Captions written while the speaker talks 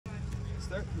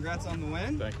start. Congrats on the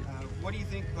win. Thank you. What do you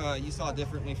think you saw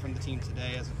differently from the team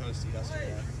today as opposed to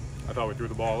yesterday? I thought we threw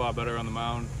the ball a lot better on the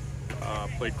mound,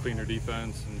 played cleaner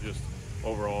defense, and just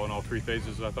overall in all three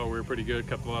phases, I thought we were pretty good.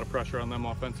 Kept a lot of pressure on them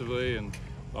offensively, and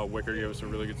Wicker gave us a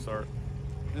really good start.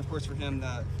 And of course, for him,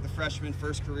 the freshman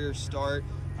first career start,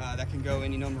 that can go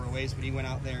any number of ways, but he went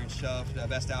out there and shoved the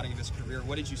best outing of his career.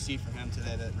 What did you see from him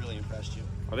today that really impressed you?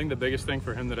 I think the biggest thing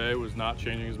for him today was not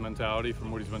changing his mentality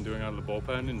from what he's been doing out of the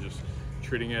bullpen and just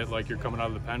treating it like you're coming out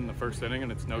of the pen in the first inning,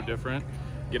 and it's no different.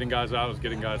 Getting guys out is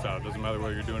getting guys out. It doesn't matter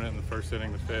whether you're doing it in the first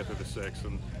inning, the fifth, or the sixth.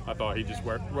 And I thought he just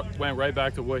went right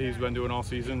back to what he's been doing all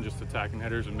season, just attacking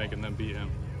hitters and making them beat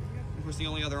him. Of course, the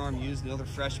only other arm used, another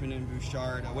freshman in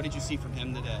Bouchard. What did you see from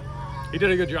him today? He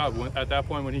did a good job. At that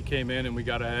point when he came in and we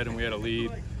got ahead and we had a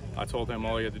lead, I told him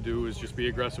all he had to do was just be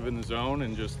aggressive in the zone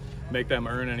and just make them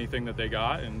earn anything that they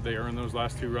got, and they earned those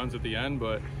last 2 runs at the end.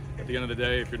 But at the end of the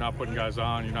day, if you're not putting guys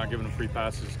on, you're not giving them free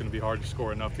passes, it's going to be hard to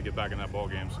score enough to get back in that ball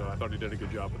game. So I thought he did a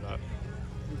good job with that.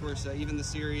 Of course, even the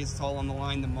series, it's all on the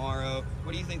line tomorrow.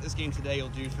 What do you think this game today will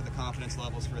do for the confidence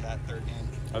levels for that third game?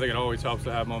 I think it always helps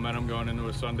to have momentum going into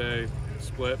a Sunday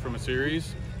split from a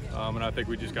series. And I think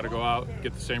we just got to go out,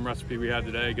 get the same recipe we had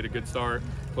today, get a good start,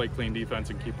 play clean defense,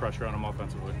 and keep pressure on them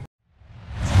offensively.